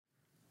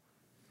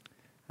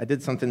I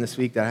did something this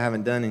week that I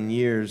haven't done in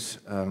years.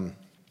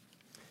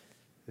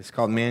 It's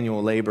called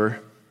manual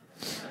labor.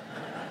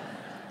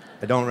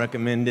 I don't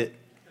recommend it.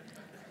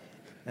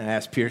 I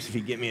asked Pierce if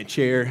he'd get me a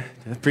chair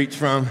to preach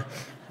from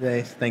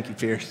today. Thank you,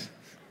 Pierce.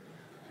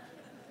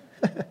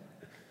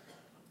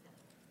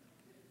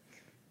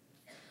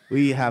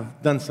 We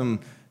have done some,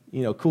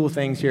 cool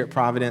things here at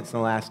Providence in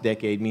the last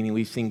decade, meaning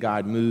we've seen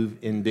God move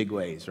in big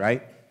ways,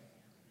 right?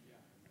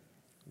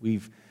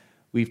 We've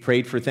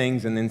prayed for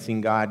things and then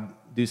seen God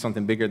do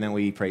something bigger than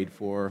we prayed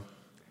for.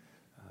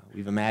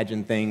 We've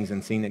imagined things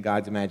and seen that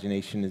God's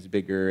imagination is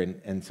bigger,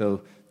 and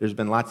so there's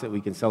been lots that we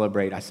can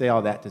celebrate. I say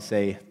all that to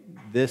say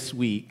this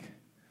week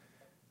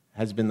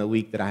has been the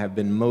week that I have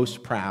been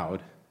most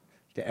proud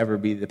to ever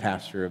be the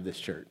pastor of this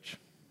church.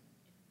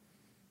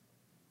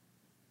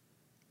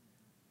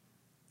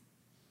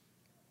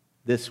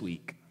 This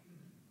week.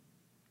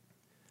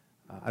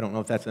 I don't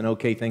know if that's an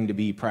okay thing to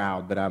be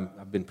proud, but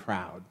I've been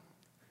proud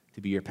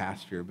to be your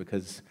pastor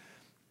because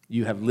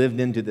you have lived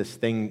into this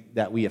thing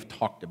that we have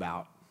talked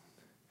about,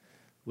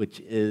 which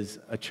is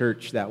a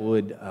church that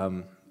would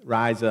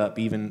rise up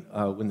even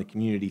when the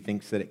community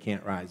thinks that it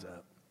can't rise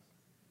up.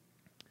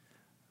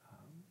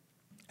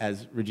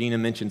 As Regina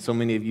mentioned, so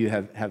many of you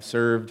have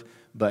served,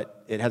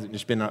 but it hasn't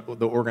just been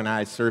the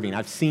organized serving.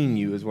 I've seen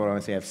you, is what I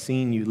want to say. I've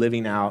seen you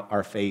living out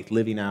our faith,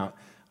 living out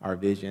our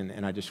vision,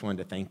 and I just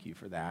wanted to thank you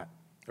for that.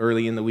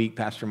 Early in the week,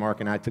 Pastor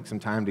Mark and I took some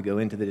time to go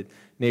into the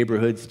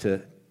neighborhoods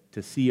to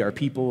see our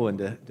people and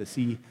to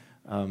see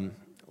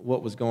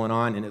what was going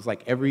on, and it's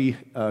like every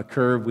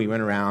curve we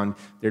went around,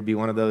 there'd be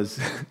one of those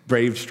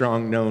brave,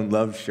 strong, known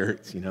love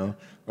shirts,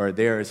 or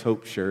there is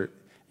hope shirt,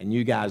 and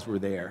you guys were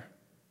there.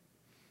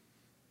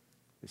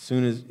 As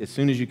soon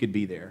as you could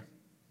be there,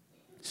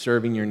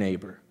 serving your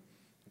neighbor,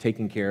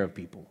 taking care of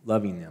people,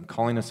 loving them,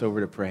 calling us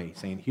over to pray,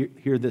 saying,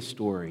 hear this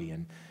story,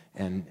 and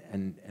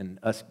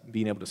us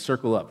being able to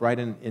circle up right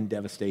in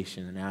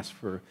devastation and ask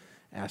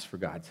for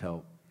God's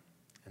help.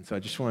 And so I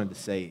just wanted to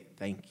say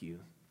thank you.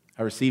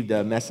 I received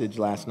a message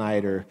last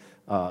night or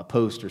a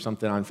post or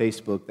something on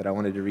Facebook that I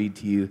wanted to read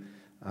to you.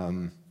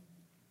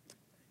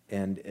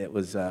 And it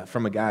was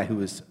from a guy who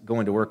was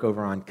going to work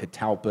over on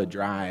Catalpa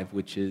Drive,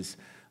 which is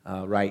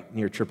right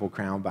near Triple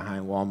Crown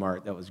behind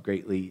Walmart. That was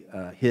greatly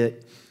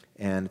hit.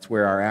 And it's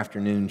where our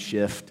afternoon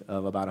shift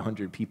of about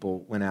 100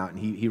 people went out. And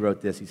he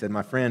wrote this. He said,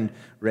 "My friend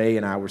Ray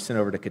and I were sent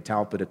over to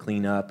Catalpa to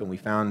clean up, and we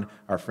found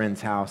our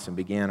friend's house and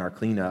began our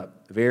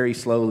cleanup, very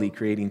slowly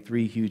creating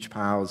 3 huge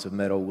piles of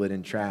metal, wood,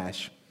 and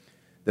trash.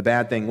 The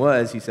bad thing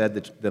was," he said,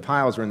 the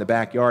piles were in the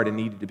backyard and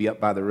needed to be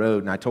up by the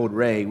road. And I told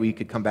Ray we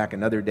could come back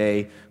another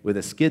day with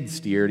a skid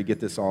steer to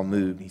get this all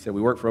moved. He said,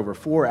 we worked for over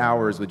 4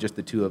 hours with just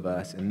the 2 of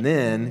us. And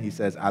then, he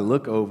says, I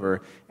look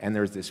over, and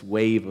there's this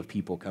wave of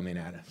people coming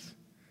at us.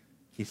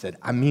 He said,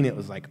 it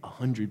was like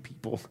 100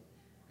 people.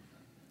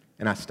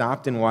 And I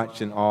stopped and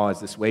watched in awe as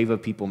this wave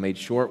of people made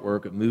short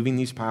work of moving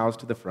these piles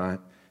to the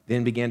front,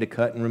 then began to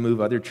cut and remove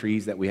other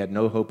trees that we had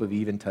no hope of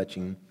even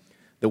touching.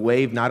 The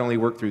wave not only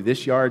worked through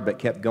this yard, but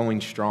kept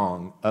going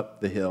strong up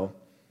the hill.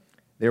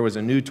 There was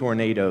a new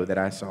tornado that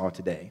I saw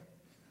today,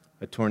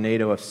 a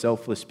tornado of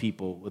selfless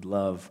people with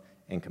love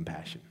and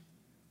compassion.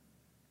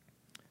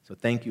 So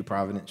thank you,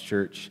 Providence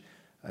Church.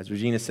 As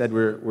Regina said,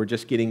 we're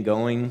just getting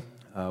going.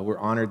 We're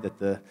honored that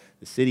the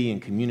city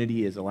and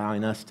community is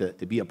allowing us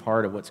to be a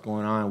part of what's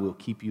going on. We'll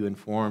keep you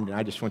informed, and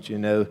I just want you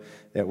to know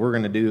that we're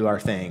going to do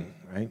our thing,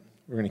 right?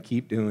 We're going to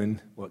keep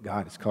doing what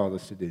God has called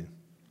us to do.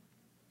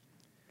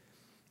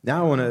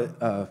 Now I want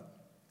to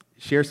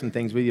share some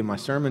things with you in my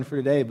sermon for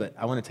today, but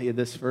I want to tell you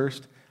this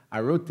first. I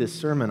wrote this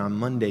sermon on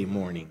Monday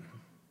morning.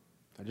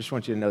 I just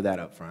want you to know that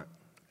up front.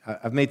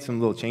 I've made some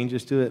little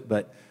changes to it,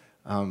 but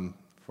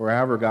for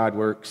however God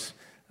works,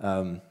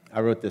 I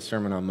wrote this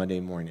sermon on Monday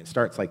morning. It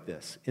starts like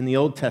this. In the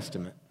Old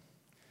Testament,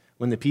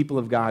 when the people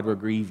of God were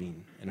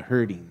grieving and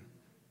hurting,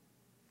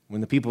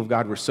 when the people of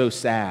God were so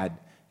sad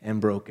and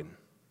broken,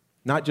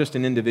 not just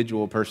an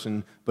individual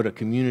person, but a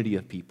community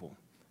of people,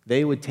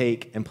 they would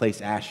take and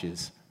place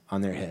ashes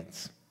on their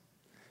heads.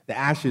 The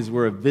ashes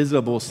were a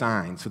visible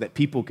sign so that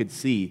people could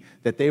see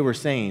that they were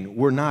saying,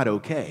 we're not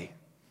okay.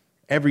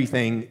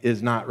 Everything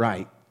is not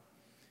right.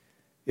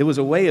 It was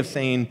a way of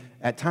saying,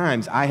 at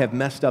times, I have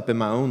messed up in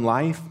my own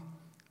life,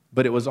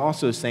 but it was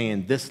also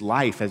saying this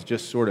life has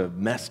just sort of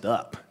messed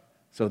up.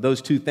 So those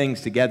two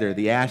things together,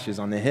 the ashes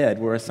on the head,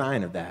 were a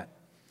sign of that.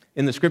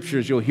 In the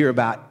scriptures, you'll hear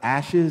about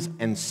ashes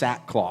and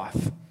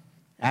sackcloth.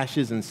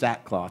 Ashes and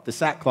sackcloth. The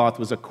sackcloth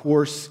was a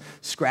coarse,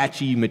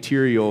 scratchy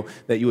material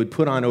that you would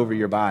put on over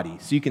your body.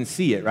 So you can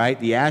see it, right?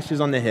 The ashes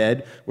on the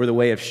head were the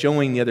way of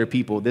showing the other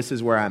people, this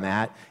is where I'm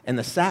at. And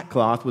the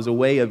sackcloth was a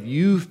way of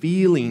you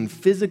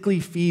physically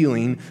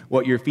feeling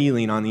what you're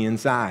feeling on the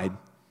inside.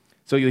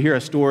 So you'll hear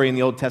a story in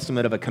the Old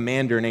Testament of a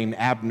commander named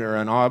Abner,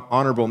 an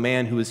honorable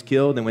man who was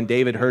killed. And when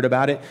David heard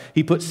about it,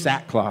 he put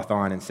sackcloth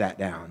on and sat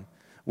down.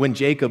 When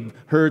Jacob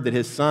heard that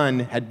his son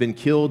had been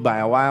killed by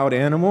a wild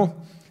animal,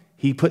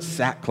 he put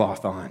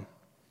sackcloth on.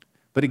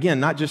 But again,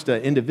 not just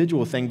an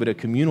individual thing, but a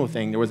communal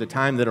thing. There was a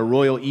time that a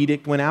royal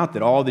edict went out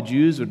that all the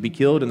Jews would be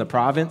killed in the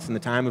province in the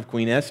time of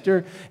Queen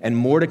Esther, and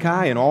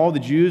Mordecai and all the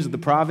Jews of the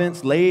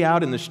province lay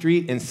out in the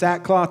street in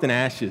sackcloth and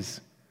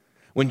ashes.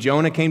 When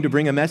Jonah came to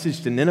bring a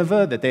message to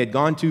Nineveh that they had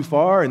gone too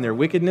far in their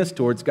wickedness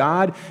towards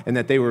God and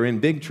that they were in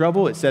big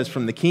trouble, it says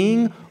from the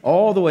king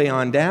all the way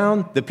on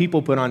down, the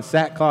people put on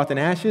sackcloth and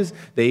ashes.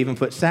 They even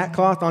put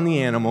sackcloth on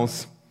the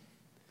animals.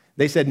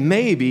 They said,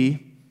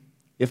 maybe,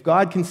 if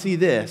God can see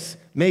this,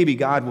 maybe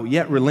God will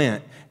yet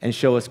relent and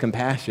show us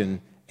compassion,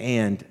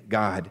 and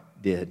God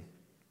did.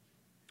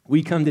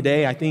 We come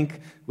today, I think,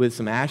 with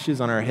some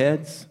ashes on our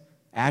heads,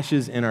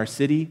 ashes in our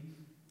city.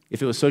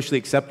 If it was socially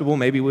acceptable,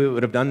 maybe we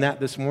would have done that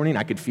this morning.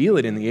 I could feel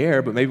it in the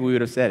air, but maybe we would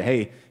have said,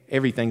 hey,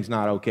 everything's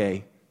not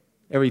okay.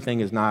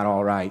 Everything is not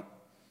all right.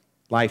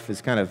 Life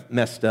is kind of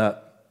messed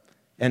up.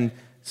 And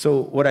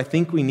so what I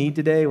think we need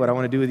today, what I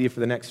want to do with you for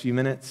the next few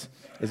minutes,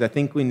 is I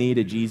think we need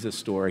a Jesus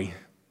story.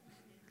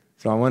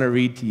 So I want to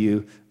read to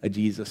you a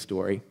Jesus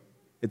story.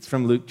 It's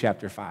from Luke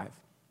chapter 5.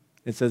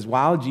 It says,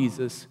 while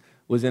Jesus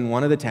was in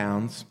one of the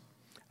towns,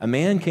 a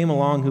man came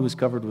along who was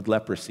covered with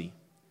leprosy.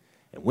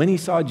 And when he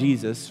saw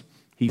Jesus,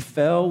 he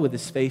fell with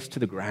his face to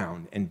the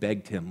ground and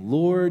begged him,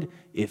 Lord,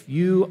 if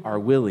you are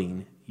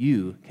willing,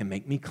 you can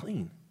make me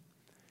clean.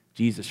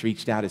 Jesus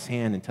reached out his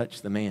hand and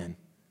touched the man.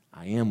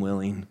 I am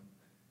willing,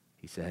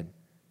 he said.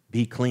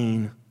 Be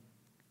clean.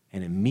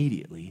 And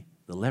immediately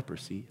the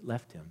leprosy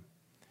left him.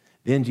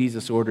 Then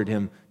Jesus ordered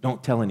him,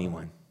 don't tell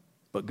anyone,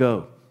 but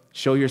go,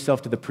 show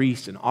yourself to the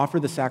priest and offer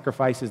the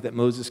sacrifices that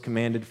Moses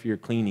commanded for your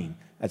cleaning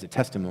as a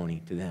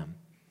testimony to them.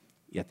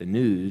 Yet the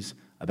news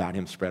about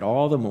him spread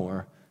all the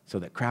more, so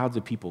that crowds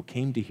of people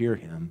came to hear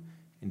him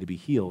and to be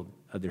healed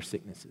of their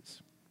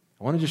sicknesses.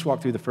 I want to just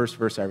walk through the first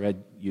verse I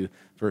read you,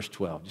 verse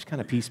 12, just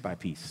kind of piece by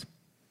piece.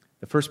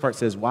 The first part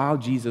says, while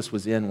Jesus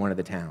was in one of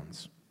the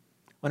towns.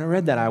 When I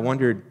read that, I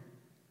wondered,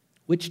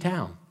 which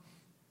town?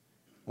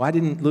 Why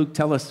didn't Luke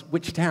tell us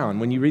which town?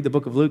 When you read the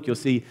book of Luke, you'll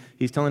see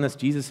he's telling us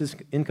Jesus is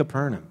in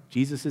Capernaum.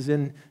 Jesus is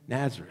in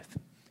Nazareth.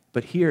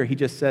 But here he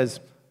just says,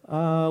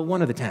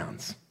 one of the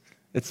towns.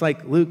 It's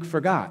like Luke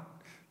forgot.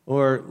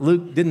 Or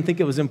Luke didn't think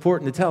it was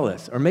important to tell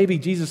us. Or maybe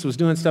Jesus was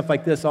doing stuff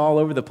like this all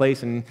over the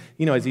place. And,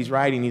 as he's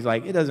writing, he's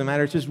like, it doesn't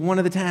matter. It's just one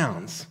of the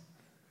towns.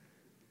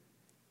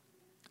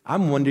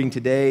 I'm wondering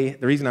today,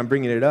 the reason I'm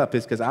bringing it up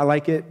is because I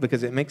like it,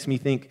 because it makes me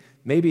think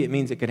maybe it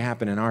means it could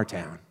happen in our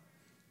town.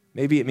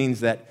 Maybe it means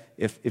that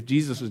if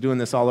Jesus was doing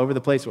this all over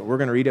the place, what we're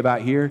going to read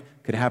about here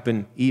could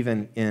happen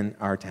even in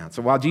our town.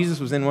 So while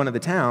Jesus was in one of the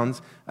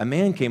towns, a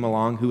man came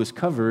along who was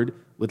covered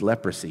with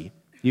leprosy.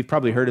 You've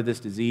probably heard of this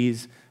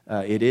disease.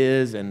 It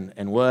is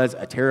and was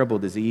a terrible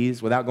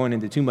disease. Without going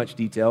into too much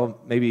detail,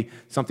 maybe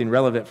something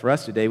relevant for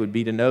us today would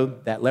be to know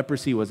that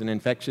leprosy was an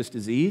infectious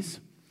disease,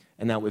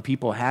 and that when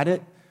people had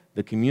it,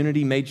 the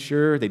community made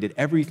sure they did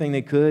everything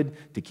they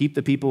could to keep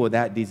the people with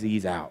that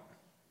disease out.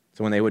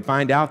 So when they would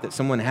find out that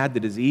someone had the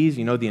disease,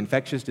 the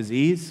infectious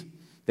disease,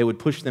 they would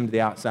push them to the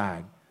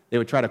outside. They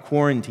would try to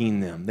quarantine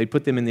them. They'd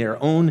put them in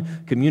their own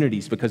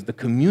communities because the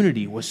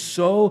community was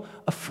so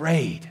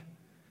afraid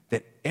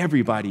that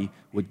everybody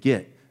would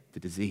get the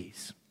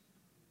disease.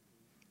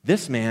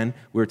 This man,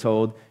 we're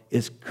told,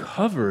 is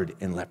covered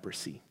in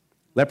leprosy.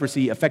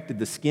 Leprosy affected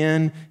the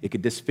skin. It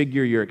could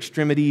disfigure your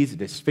extremities,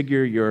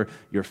 disfigure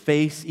your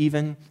face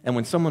even. And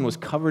when someone was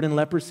covered in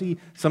leprosy,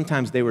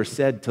 sometimes they were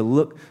said to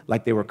look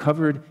like they were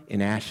covered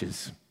in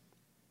ashes.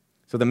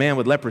 So the man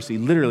with leprosy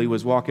literally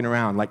was walking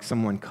around like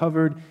someone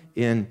covered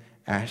in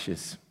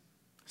ashes.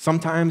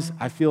 Sometimes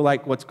I feel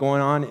like what's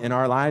going on in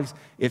our lives,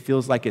 it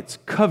feels like it's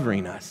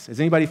covering us.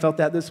 Has anybody felt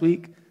that this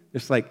week?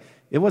 It's like,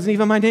 it wasn't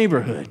even my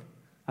neighborhood.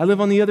 I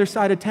live on the other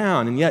side of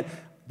town, and yet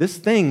this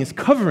thing is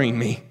covering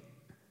me.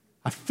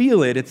 I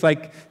feel it. It's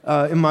like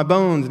in my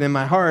bones and in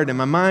my heart, and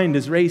my mind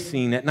is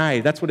racing at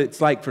night. That's what it's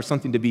like for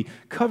something to be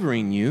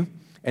covering you.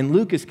 And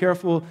Luke is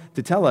careful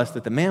to tell us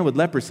that the man with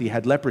leprosy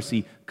had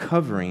leprosy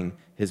covering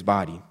his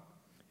body.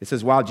 It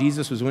says, while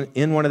Jesus was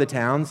in one of the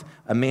towns,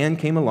 a man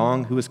came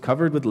along who was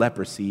covered with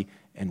leprosy,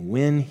 and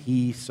when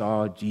he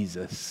saw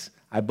Jesus,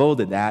 I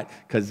bolded that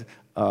because,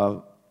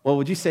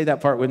 would you say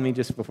that part with me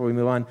just before we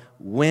move on?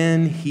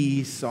 When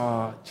he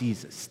saw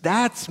Jesus,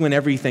 that's when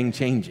everything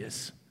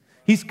changes.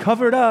 He's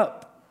covered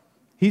up.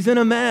 He's in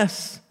a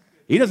mess.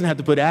 He doesn't have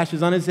to put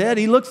ashes on his head.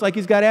 He looks like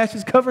he's got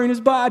ashes covering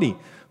his body.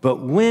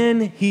 But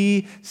when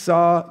he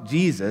saw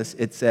Jesus,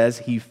 it says,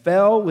 he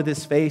fell with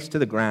his face to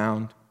the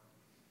ground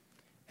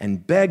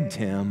and begged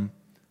him,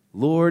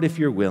 Lord, if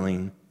you're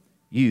willing,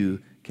 you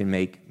can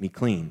make me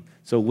clean.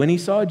 So when he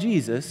saw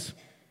Jesus,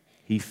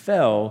 he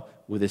fell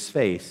with his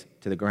face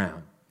to the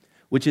ground,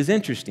 which is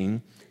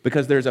interesting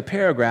because there's a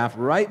paragraph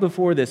right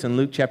before this in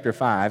Luke chapter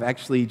 5,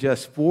 actually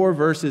just 4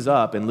 verses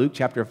up in Luke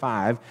chapter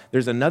 5,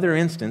 there's another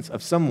instance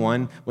of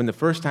someone, when the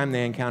first time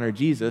they encounter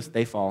Jesus,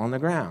 they fall on the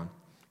ground.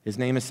 His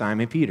name is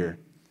Simon Peter.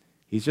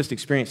 He's just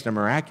experienced a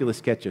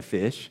miraculous catch of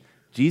fish.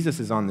 Jesus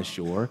is on the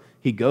shore.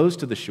 He goes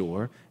to the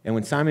shore, and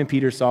when Simon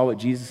Peter saw what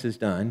Jesus has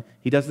done,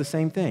 he does the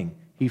same thing.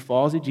 He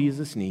falls at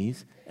Jesus'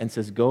 knees and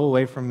says, go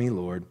away from me,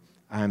 Lord.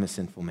 I am a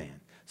sinful man.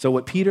 So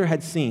what Peter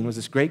had seen was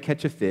this great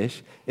catch of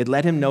fish. It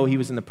let him know he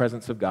was in the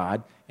presence of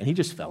God, and he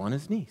just fell on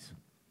his knees.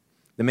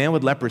 The man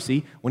with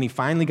leprosy, when he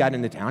finally got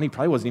into town, he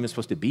probably wasn't even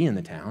supposed to be in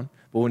the town,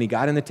 but when he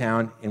got into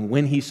town and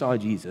when he saw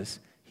Jesus,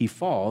 he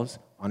falls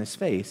on his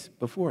face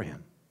before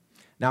him.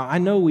 Now, I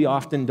know we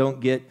often don't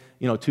get,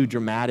 too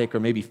dramatic or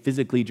maybe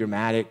physically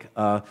dramatic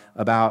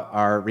about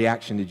our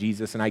reaction to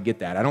Jesus, and I get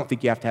that. I don't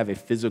think you have to have a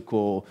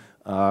physical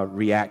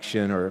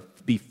reaction or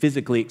be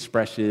physically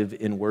expressive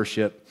in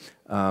worship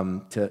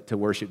to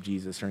worship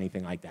Jesus or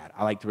anything like that.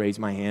 I like to raise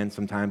my hand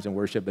sometimes in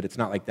worship, but it's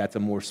not like that's a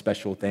more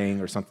special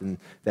thing or something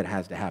that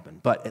has to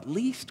happen. But at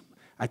least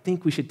I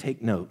think we should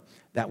take note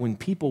that when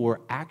people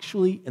were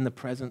actually in the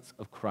presence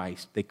of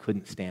Christ, they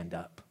couldn't stand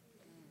up.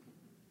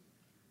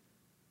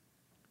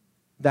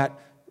 That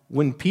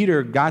when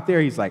Peter got there,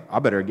 he's like, I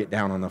better get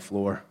down on the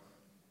floor.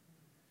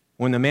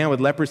 When the man with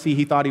leprosy,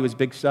 he thought he was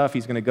big stuff.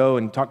 He's going to go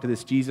and talk to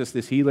this Jesus,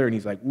 this healer, and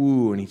he's like,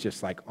 ooh, and he's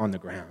just like on the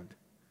ground.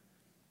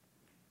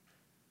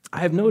 I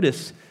have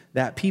noticed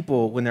that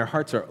people, when their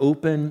hearts are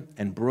open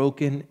and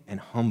broken and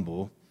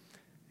humble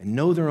and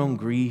know their own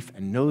grief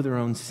and know their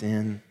own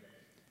sin,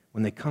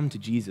 when they come to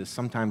Jesus,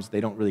 sometimes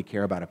they don't really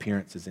care about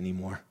appearances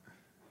anymore.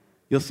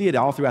 You'll see it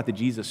all throughout the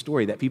Jesus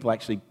story that people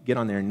actually get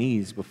on their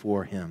knees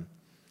before him.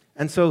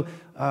 And so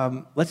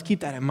let's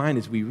keep that in mind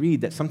as we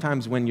read that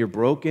sometimes when you're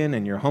broken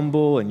and you're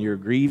humble and you're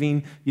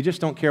grieving, you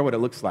just don't care what it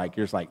looks like.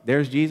 You're just like,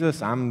 there's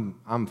Jesus,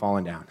 I'm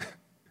falling down.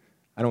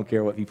 I don't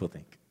care what people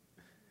think.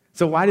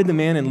 So why did the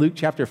man in Luke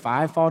chapter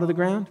 5 fall to the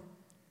ground?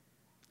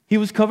 He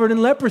was covered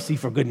in leprosy,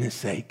 for goodness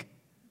sake.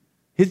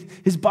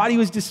 His body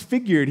was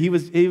disfigured. He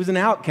was an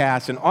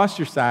outcast and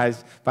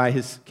ostracized by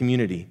his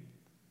community.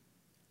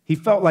 He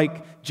felt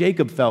like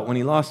Jacob felt when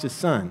he lost his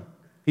son.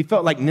 He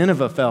felt like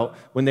Nineveh felt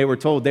when they were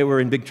told they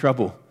were in big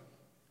trouble.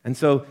 And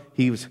so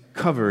he was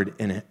covered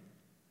in it.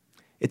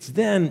 It's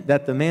then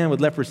that the man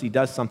with leprosy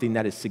does something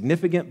that is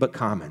significant but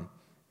common.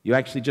 You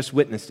actually just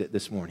witnessed it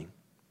this morning.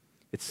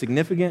 It's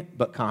significant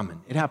but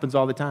common. It happens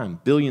all the time.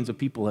 Billions of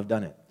people have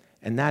done it.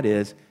 And that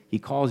is, he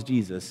calls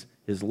Jesus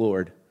his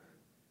Lord.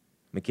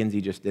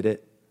 Mackenzie just did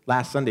it.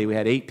 Last Sunday, we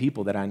had 8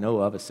 people that I know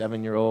of, a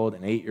 7-year-old,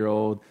 an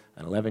 8-year-old,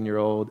 an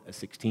 11-year-old, a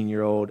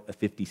 16-year-old, a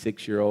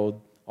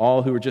 56-year-old,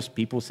 all who were just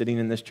people sitting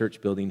in this church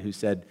building who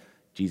said,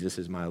 Jesus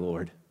is my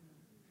Lord.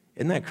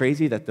 Isn't that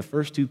crazy that the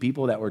first 2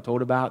 people that we're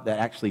told about that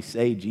actually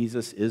say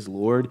Jesus is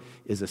Lord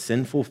is a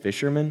sinful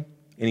fisherman?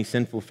 Any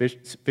sinful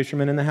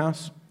fishermen in the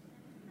house?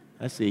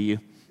 I see you.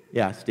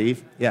 Yeah,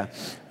 Steve. Yeah.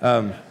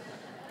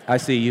 I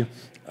see you.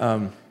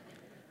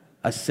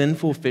 A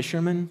sinful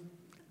fisherman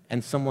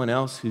and someone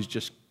else who's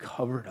just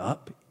covered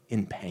up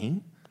in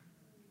pain?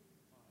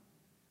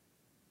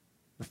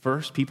 The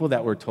first people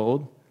that were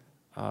told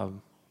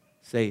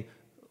say,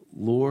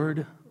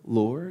 Lord,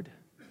 Lord,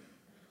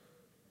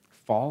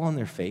 fall on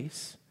their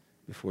face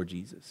before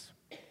Jesus.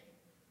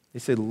 They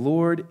said,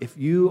 Lord, if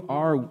you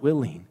are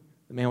willing,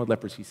 the man with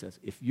leprosy says,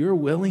 if you're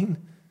willing,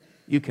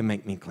 you can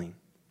make me clean.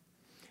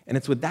 And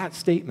it's with that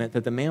statement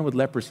that the man with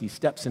leprosy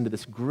steps into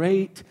this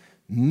great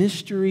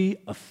mystery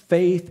of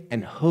faith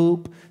and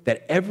hope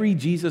that every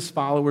Jesus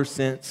follower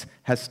since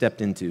has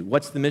stepped into.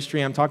 What's the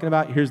mystery I'm talking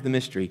about? Here's the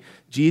mystery.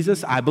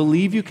 Jesus, I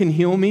believe you can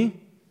heal me.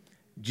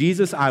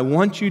 Jesus, I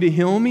want you to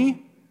heal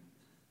me.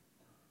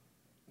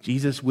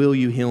 Jesus, will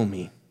you heal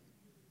me?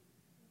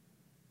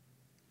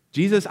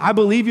 Jesus, I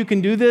believe you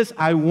can do this.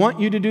 I want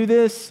you to do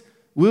this.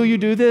 Will you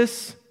do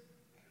this?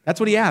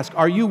 That's what he asked.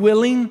 Are you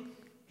willing?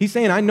 He's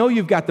saying, I know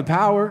you've got the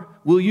power.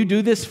 Will you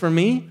do this for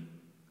me?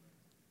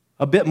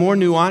 A bit more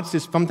nuanced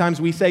is sometimes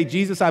we say,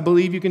 Jesus, I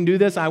believe you can do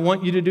this. I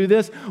want you to do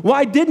this.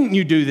 Why didn't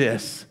you do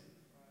this?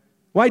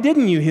 Why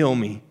didn't you heal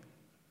me?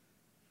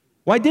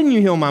 Why didn't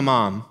you heal my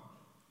mom?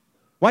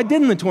 Why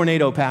didn't the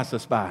tornado pass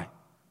us by?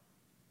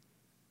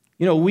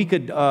 You know, we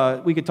could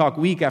talk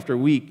week after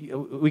week.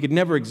 We could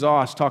never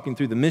exhaust talking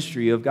through the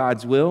mystery of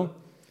God's will.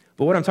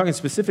 But what I'm talking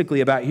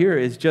specifically about here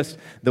is just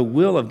the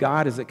will of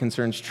God as it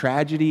concerns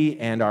tragedy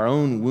and our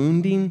own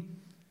wounding.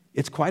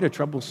 It's quite a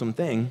troublesome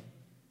thing.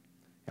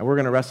 And we're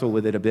going to wrestle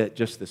with it a bit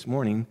just this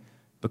morning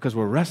because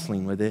we're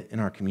wrestling with it in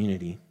our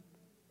community.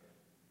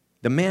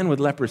 The man with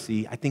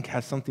leprosy, I think,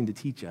 has something to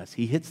teach us.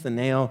 He hits the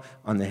nail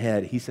on the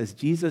head. He says,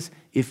 Jesus,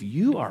 if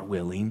you are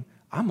willing,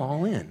 I'm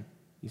all in.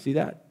 You see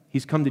that?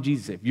 He's come to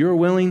Jesus. If you're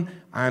willing,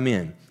 I'm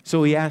in.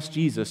 So he asked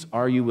Jesus,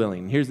 are you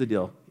willing? Here's the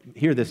deal.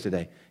 Hear this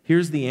today.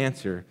 Here's the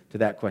answer to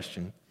that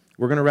question.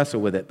 We're going to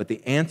wrestle with it. But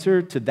the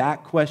answer to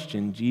that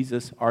question,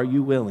 Jesus, are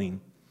you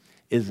willing,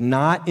 is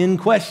not in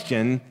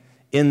question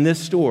in this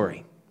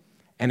story.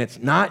 And it's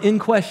not in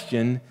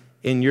question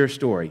in your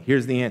story.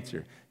 Here's the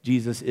answer.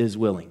 Jesus is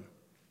willing.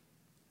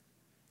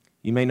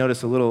 You may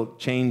notice a little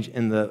change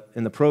in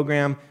the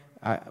program.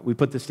 We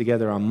put this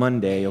together on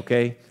Monday,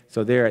 okay?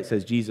 So there it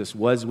says Jesus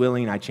was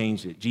willing. I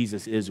changed it.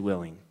 Jesus is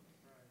willing.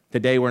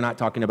 Today we're not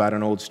talking about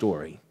an old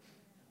story.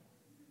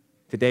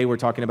 Today we're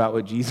talking about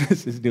what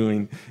Jesus is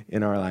doing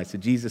in our lives. So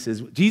Jesus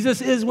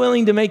is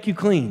willing to make you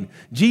clean.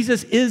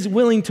 Jesus is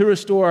willing to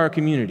restore our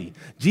community.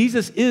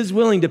 Jesus is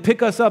willing to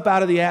pick us up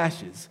out of the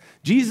ashes.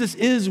 Jesus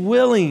is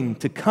willing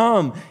to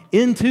come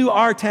into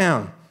our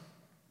town.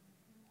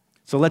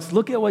 So let's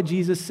look at what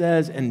Jesus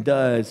says and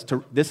does.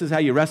 This is how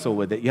you wrestle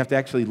with it. You have to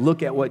actually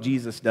look at what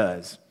Jesus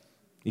does.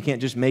 You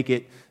can't just make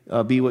it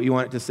be what you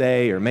want it to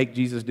say or make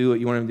Jesus do what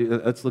you want him to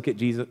do. Let's look at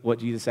what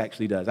Jesus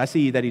actually does. I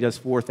see that he does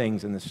 4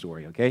 things in this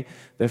story, okay?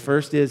 The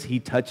first is he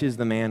touches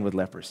the man with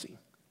leprosy,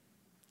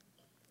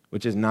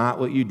 which is not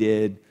what you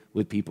did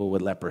with people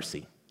with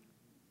leprosy,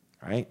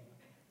 right?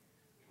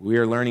 We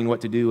are learning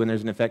what to do when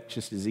there's an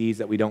infectious disease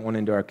that we don't want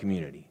into our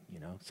community.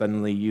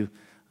 Suddenly you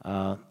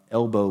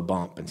elbow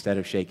bump instead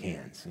of shake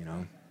hands.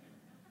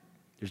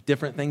 There's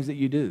different things that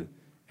you do.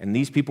 And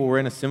these people were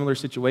in a similar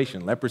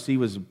situation. Leprosy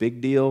was a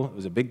big deal. It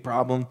was a big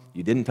problem.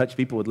 You didn't touch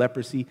people with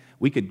leprosy.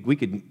 We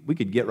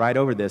could get right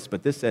over this,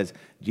 but this says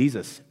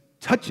Jesus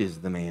touches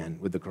the man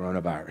with the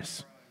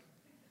coronavirus.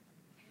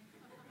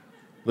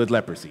 With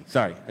leprosy.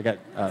 Sorry, I got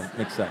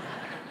mixed up.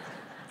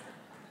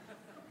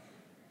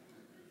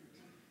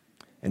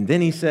 And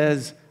then he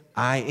says,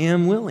 I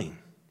am willing.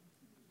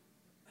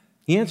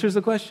 He answers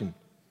the question.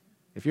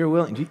 If you're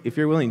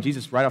willing,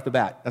 Jesus, right off the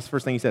bat, that's the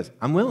first thing he says,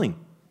 I'm willing.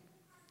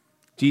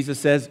 Jesus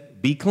says,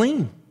 be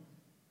clean.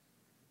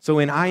 So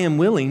in I am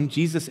willing,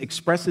 Jesus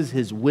expresses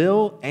his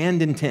will and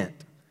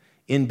intent.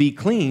 In be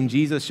clean,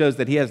 Jesus shows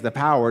that he has the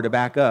power to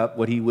back up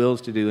what he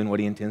wills to do and what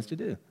he intends to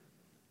do.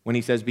 When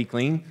he says be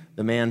clean,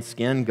 the man's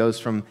skin goes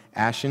from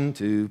ashen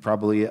to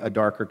probably a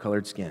darker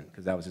colored skin,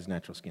 because that was his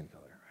natural skin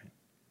color, right?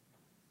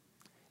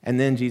 And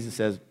then Jesus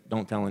says,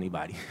 don't tell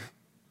anybody.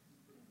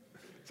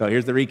 So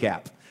here's the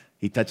recap.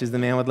 He touches the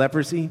man with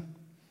leprosy.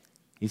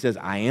 He says,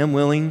 I am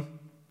willing.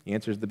 He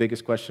answers the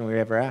biggest question we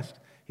ever asked.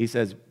 He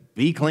says,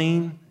 be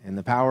clean, and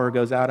the power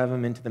goes out of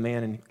him into the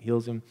man and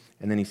heals him.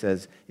 And then he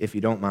says, if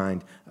you don't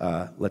mind,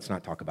 let's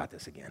not talk about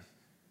this again.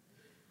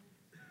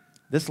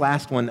 This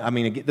last one,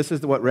 this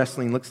is what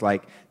wrestling looks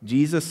like.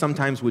 Jesus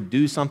sometimes would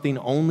do something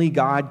only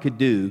God could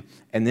do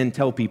and then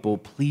tell people,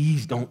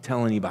 please don't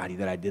tell anybody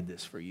that I did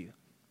this for you.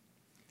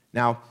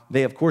 Now,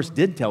 they, of course,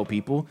 did tell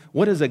people.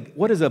 What does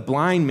a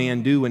blind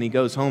man do when he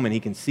goes home and he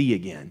can see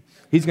again?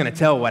 He's going to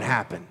tell what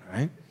happened,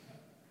 right?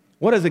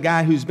 What does a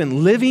guy who's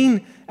been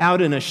living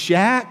out in a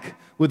shack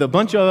with a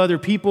bunch of other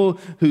people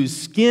whose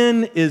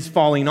skin is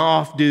falling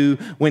off do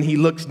when he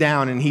looks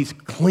down and he's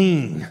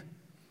clean?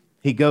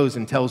 He goes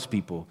and tells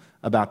people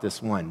about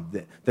this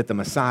one, that the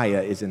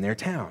Messiah is in their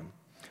town.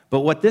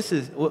 But what this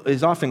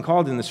is often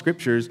called in the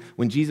scriptures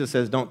when Jesus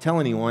says don't tell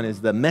anyone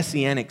is the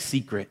messianic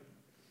secret.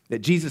 That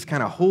Jesus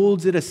kind of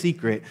holds it a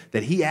secret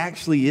that he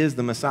actually is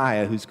the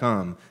Messiah who's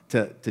come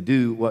to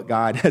do what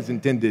God has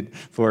intended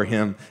for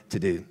him to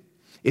do.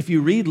 If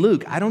you read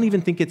Luke, I don't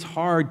even think it's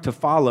hard to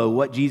follow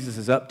what Jesus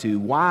is up to,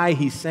 why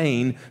he's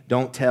saying,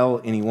 don't tell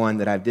anyone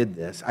that I did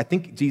this. I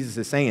think Jesus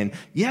is saying,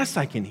 yes,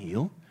 I can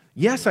heal.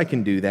 Yes, I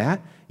can do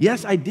that.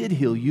 Yes, I did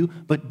heal you,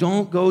 but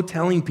don't go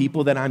telling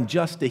people that I'm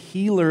just a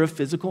healer of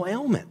physical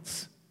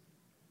ailments.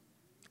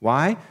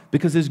 Why?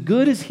 Because as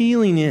good as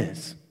healing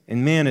is,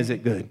 and man, is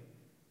it good.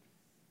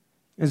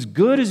 As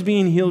good as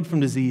being healed from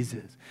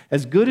diseases,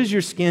 as good as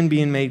your skin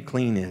being made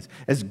clean is,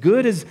 as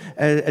good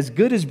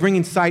as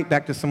bringing sight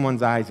back to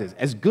someone's eyes is,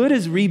 as good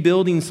as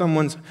rebuilding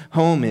someone's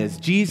home is,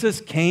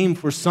 Jesus came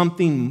for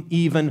something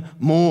even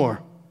more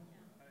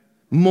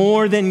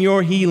than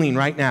your healing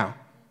right now.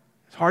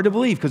 It's hard to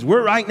believe because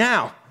we're right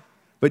now.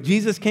 But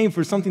Jesus came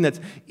for something that's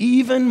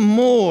even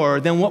more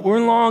than what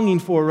we're longing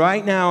for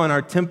right now in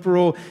our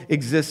temporal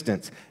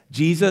existence.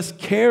 Jesus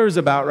cares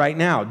about right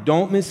now.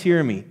 Don't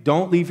mishear me.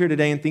 Don't leave here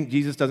today and think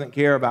Jesus doesn't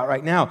care about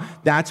right now.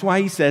 That's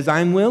why he says,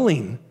 I'm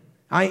willing.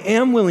 I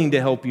am willing to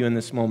help you in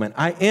this moment.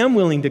 I am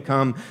willing to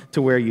come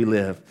to where you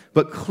live.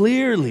 But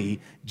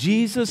clearly,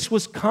 Jesus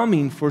was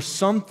coming for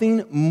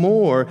something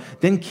more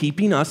than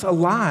keeping us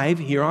alive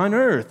here on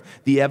earth.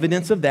 The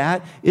evidence of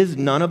that is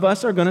none of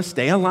us are going to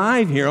stay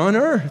alive here on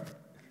earth.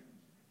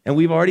 And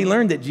we've already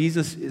learned that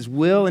Jesus'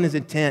 will and his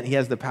intent, he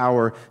has the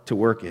power to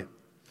work it.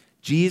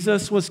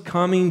 Jesus was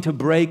coming to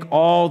break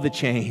all the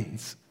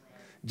chains.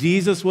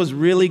 Jesus was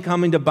really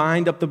coming to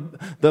bind up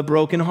the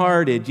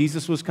brokenhearted.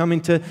 Jesus was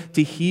coming to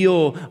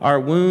heal our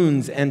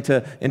wounds and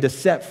to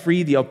set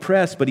free the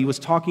oppressed, but he was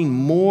talking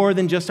more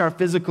than just our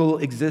physical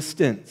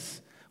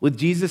existence. With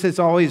Jesus, it's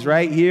always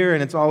right here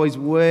and it's always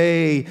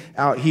way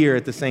out here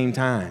at the same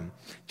time.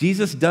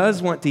 Jesus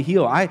does want to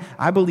heal.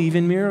 I believe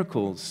in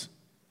miracles.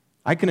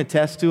 I can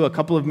attest to a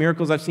couple of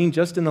miracles I've seen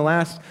just in the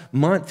last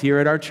month here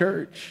at our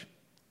church.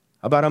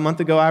 About a month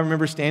ago, I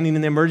remember standing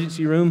in the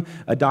emergency room.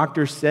 A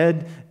doctor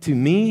said to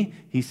me,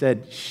 he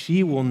said,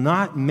 she will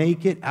not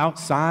make it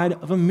outside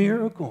of a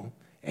miracle.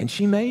 And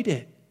she made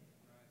it.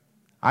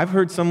 I've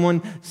heard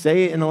someone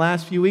say in the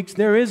last few weeks,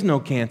 there is no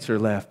cancer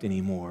left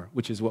anymore,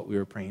 which is what we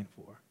were praying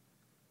for.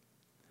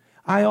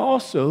 I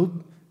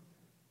also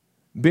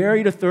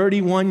buried a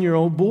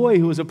 31-year-old boy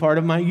who was a part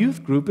of my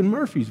youth group in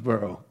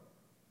Murfreesboro.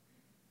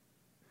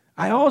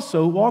 I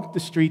also walked the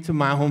streets of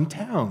my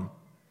hometown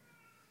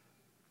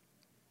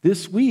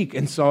this week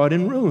and saw it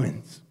in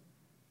ruins.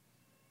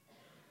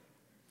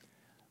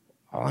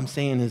 All I'm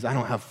saying is I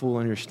don't have full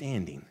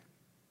understanding.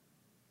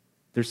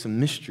 There's some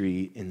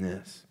mystery in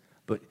this.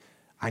 But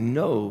I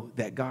know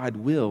that God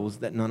wills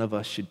that none of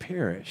us should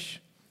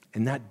perish.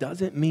 And that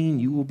doesn't mean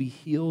you will be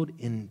healed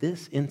in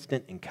this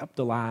instant and kept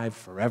alive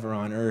forever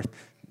on earth.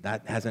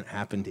 That hasn't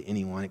happened to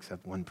anyone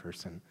except one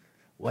person.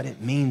 What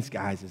it means,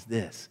 guys, is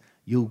this.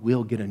 You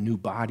will get a new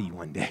body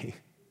one day.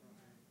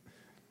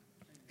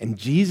 And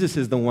Jesus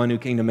is the one who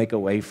came to make a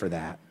way for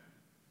that.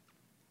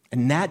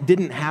 And that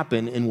didn't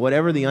happen in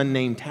whatever the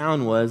unnamed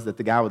town was that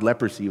the guy with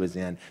leprosy was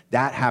in.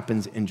 That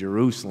happens in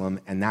Jerusalem,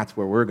 and that's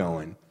where we're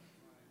going.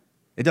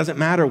 It doesn't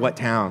matter what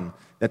town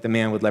that the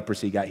man with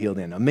leprosy got healed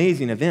in.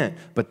 Amazing event,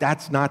 but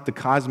that's not the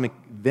cosmic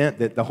event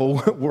that the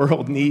whole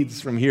world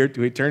needs from here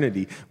to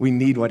eternity. We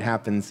need what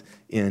happens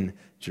in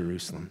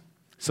Jerusalem.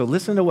 So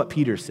listen to what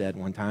Peter said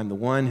one time, the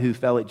one who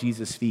fell at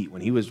Jesus' feet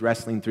when he was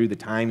wrestling through the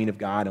timing of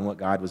God and what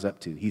God was up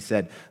to. He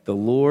said, "The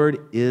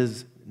Lord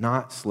is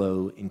not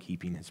slow in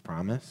keeping his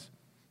promise,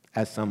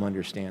 as some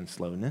understand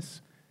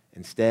slowness.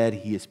 Instead,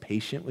 he is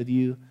patient with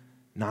you,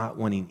 not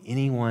wanting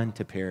anyone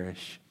to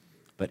perish,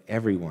 but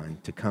everyone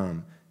to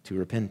come to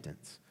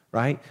repentance."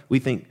 Right? We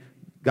think,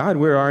 God,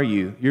 where are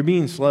you? You're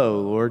being slow,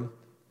 Lord.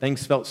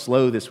 Things felt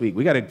slow this week.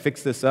 We got to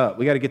fix this up.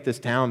 We got to get this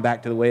town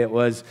back to the way it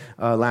was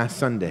last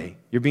Sunday.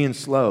 You're being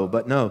slow.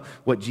 But no,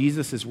 what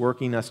Jesus is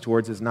working us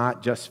towards is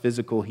not just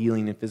physical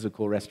healing and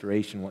physical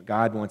restoration. What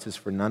God wants is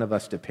for none of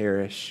us to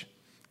perish.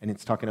 And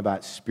it's talking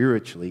about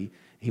spiritually.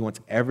 He wants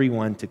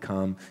everyone to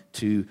come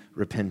to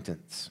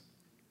repentance.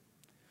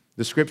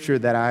 The scripture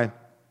that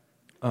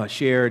I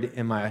shared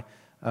in my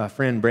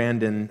friend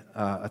Brandon,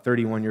 a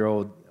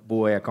 31-year-old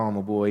boy, I call him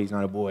a boy, he's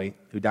not a boy,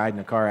 who died in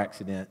a car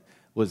accident,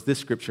 was this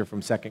scripture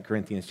from 2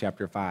 Corinthians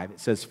chapter 5. It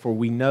says, "For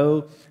we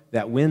know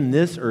that when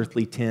this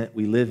earthly tent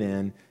we live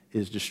in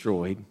is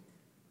destroyed,"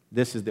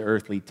 this is the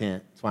earthly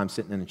tent, that's why I'm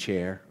sitting in a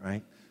chair,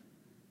 right?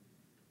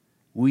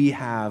 "We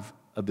have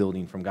a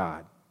building from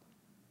God."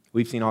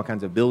 We've seen all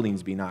kinds of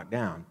buildings be knocked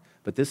down,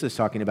 but this is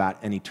talking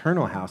about an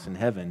eternal house in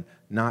heaven,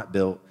 not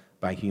built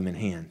by human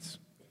hands.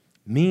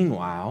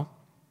 Meanwhile,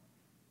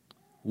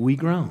 we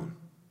groan.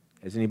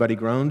 Has anybody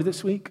groaned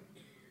this week?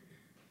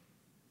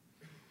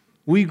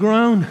 We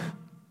groan,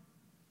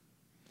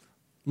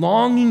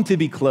 longing to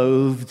be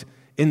clothed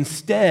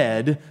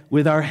instead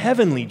with our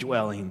heavenly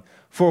dwelling.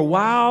 For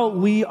while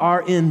we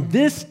are in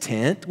this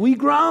tent, we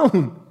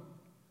groan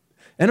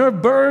and are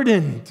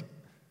burdened,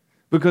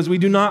 because we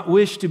do not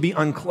wish to be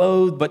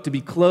unclothed, but to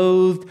be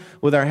clothed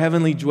with our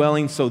heavenly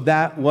dwelling, so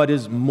that what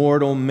is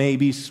mortal may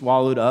be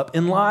swallowed up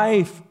in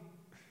life.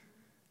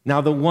 Now,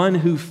 the one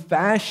who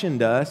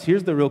fashioned us,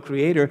 here's the real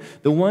creator,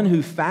 the one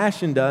who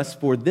fashioned us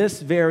for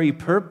this very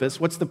purpose.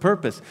 What's the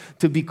purpose?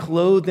 To be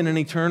clothed in an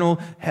eternal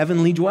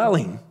heavenly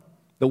dwelling.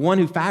 The one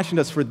who fashioned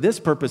us for this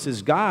purpose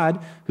is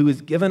God, who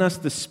has given us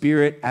the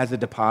Spirit as a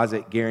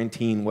deposit,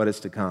 guaranteeing what is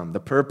to come.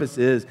 The purpose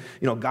is,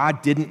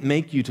 God didn't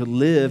make you to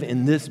live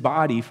in this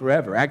body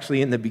forever.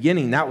 Actually, in the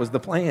beginning, that was the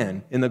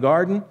plan in the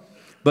garden,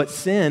 but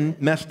sin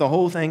messed the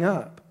whole thing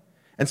up.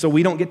 And so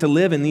we don't get to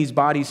live in these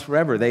bodies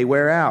forever. They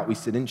wear out. We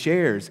sit in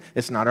chairs.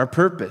 It's not our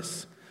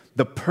purpose.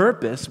 The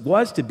purpose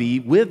was to be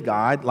with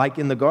God, like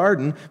in the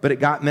garden, but it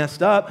got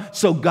messed up,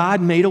 so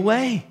God made a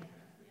way.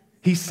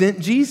 He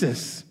sent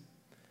Jesus.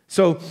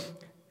 So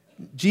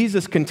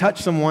Jesus can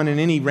touch someone in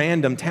any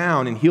random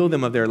town and heal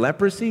them of their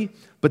leprosy,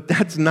 but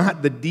that's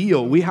not the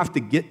deal. We have to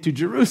get to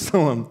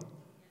Jerusalem.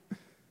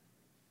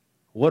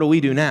 What do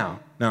we do now?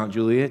 Mount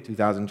Juliet,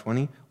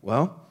 2020.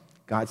 Well,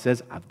 God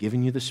says, I've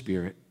given you the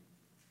Spirit.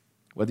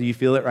 Whether you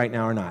feel it right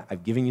now or not,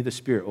 I've given you the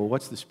Spirit. Well,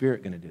 what's the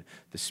Spirit going to do?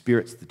 The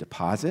Spirit's the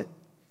deposit,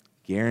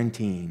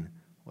 guaranteeing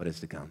what is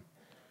to come.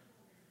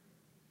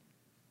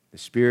 The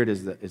Spirit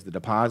is the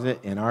deposit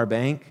in our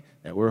bank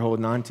that we're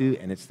holding on to,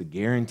 and it's the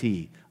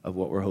guarantee of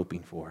what we're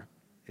hoping for.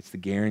 It's the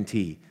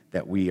guarantee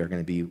that we are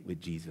going to be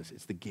with Jesus.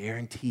 It's the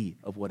guarantee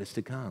of what is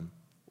to come.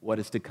 What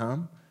is to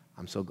come?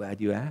 I'm so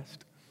glad you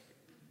asked.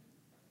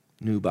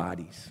 New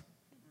bodies.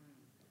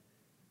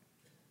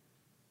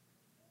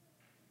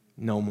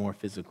 No more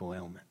physical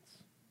ailments.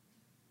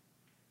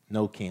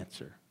 No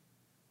cancer.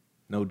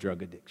 No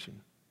drug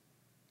addiction.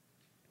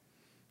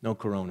 No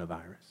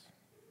coronavirus.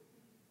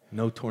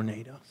 No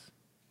tornadoes.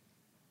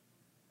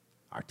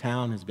 Our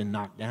town has been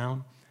knocked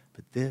down,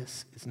 but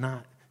this is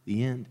not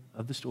the end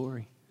of the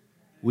story.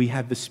 We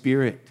have the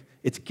Spirit.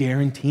 It's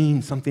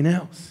guaranteeing something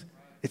else.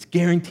 It's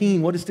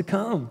guaranteeing what is to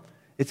come.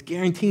 It's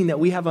guaranteeing that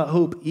we have a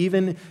hope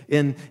even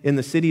in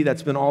the city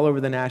that's been all over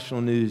the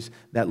national news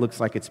that looks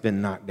like it's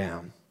been knocked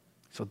down.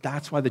 So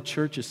that's why the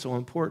church is so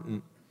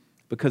important,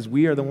 because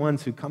we are the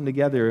ones who come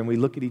together and we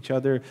look at each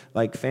other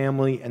like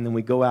family, and then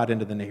we go out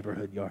into the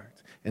neighborhood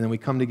yards. And then we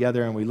come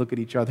together and we look at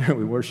each other and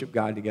we worship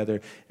God together,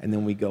 and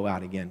then we go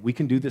out again. We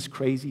can do this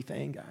crazy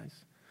thing,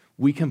 guys.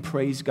 We can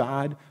praise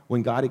God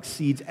when God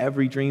exceeds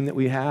every dream that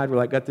we had. We're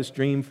like, got this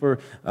dream for,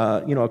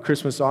 a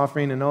Christmas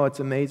offering, and it's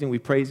amazing. We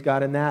praise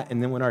God in that.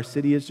 And then when our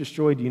city is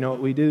destroyed, do you know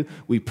what we do?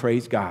 We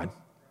praise God.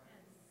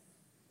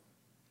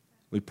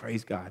 We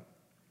praise God.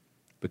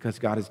 Because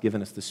God has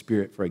given us the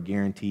Spirit for a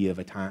guarantee of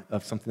a time,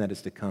 of something that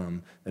is to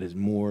come that is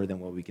more than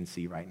what we can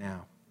see right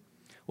now.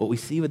 What we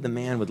see with the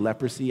man with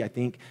leprosy, I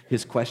think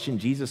his question,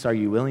 Jesus, are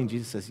you willing?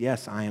 Jesus says,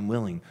 yes, I am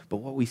willing. But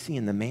what we see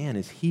in the man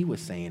is he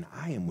was saying,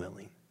 I am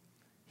willing.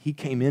 He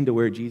came into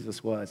where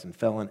Jesus was and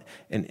fell in,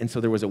 and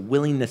so there was a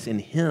willingness in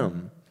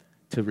him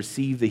to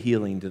receive the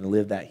healing, to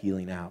live that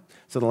healing out.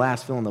 So the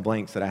last fill in the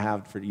blanks that I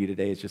have for you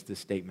today is just this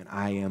statement,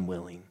 I am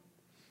willing.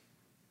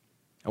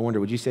 I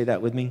wonder, would you say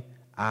that with me?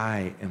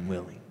 I am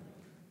willing.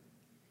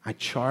 I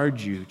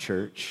charge you,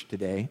 church,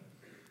 today,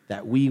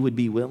 that we would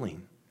be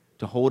willing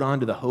to hold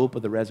on to the hope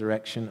of the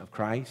resurrection of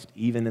Christ,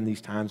 even in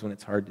these times when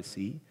it's hard to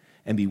see,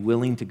 and be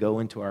willing to go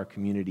into our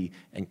community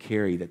and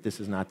carry that this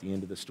is not the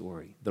end of the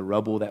story. The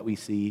rubble that we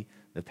see,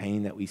 the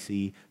pain that we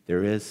see,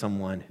 there is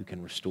someone who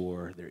can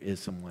restore. There is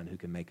someone who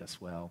can make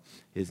us well.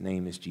 His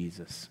name is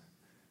Jesus.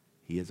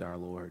 He is our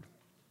Lord.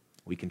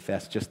 We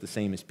confess just the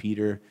same as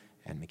Peter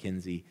and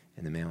Mackenzie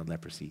and the man with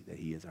leprosy that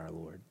he is our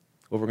Lord.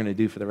 What we're going to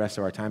do for the rest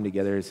of our time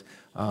together is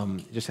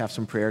just have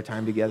some prayer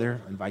time together.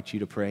 I invite you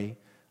to pray.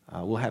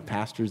 We'll have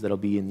pastors that'll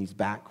be in these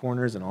back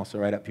corners and also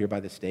right up here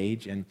by the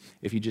stage. And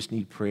if you just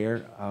need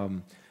prayer,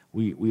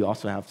 we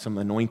also have some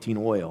anointing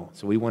oil.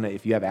 So we want to,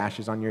 if you have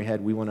ashes on your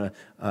head, we want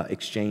to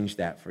exchange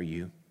that for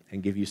you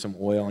and give you some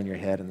oil on your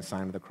head and the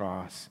sign of the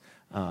cross.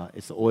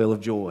 It's the oil of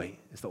joy.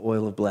 It's the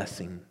oil of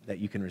blessing that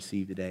you can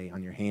receive today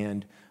on your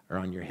hand or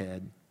on your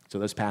head. So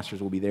those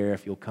pastors will be there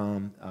if you'll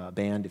come.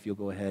 Band, if you'll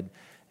go ahead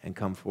and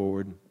come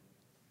forward.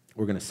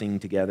 We're going to sing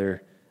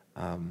together.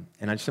 And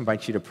I just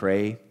invite you to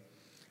pray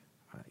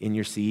in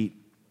your seat.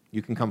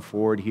 You can come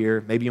forward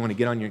here. Maybe you want to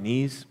get on your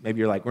knees. Maybe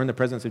you're like, we're in the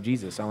presence of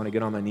Jesus. I want to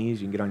get on my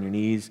knees. You can get on your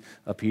knees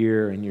up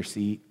here in your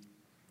seat.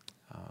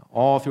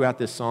 All throughout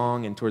this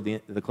song and toward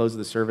the close of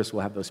the service,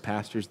 we'll have those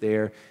pastors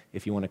there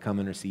if you want to come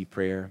and receive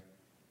prayer.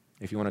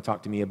 If you want to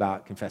talk to me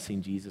about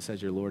confessing Jesus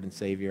as your Lord and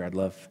Savior, I'd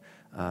love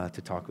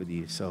to talk with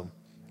you. So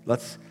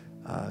let's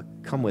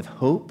come with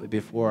hope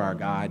before our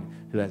God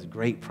who has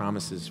great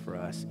promises for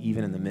us,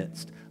 even in the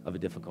midst of a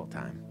difficult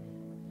time.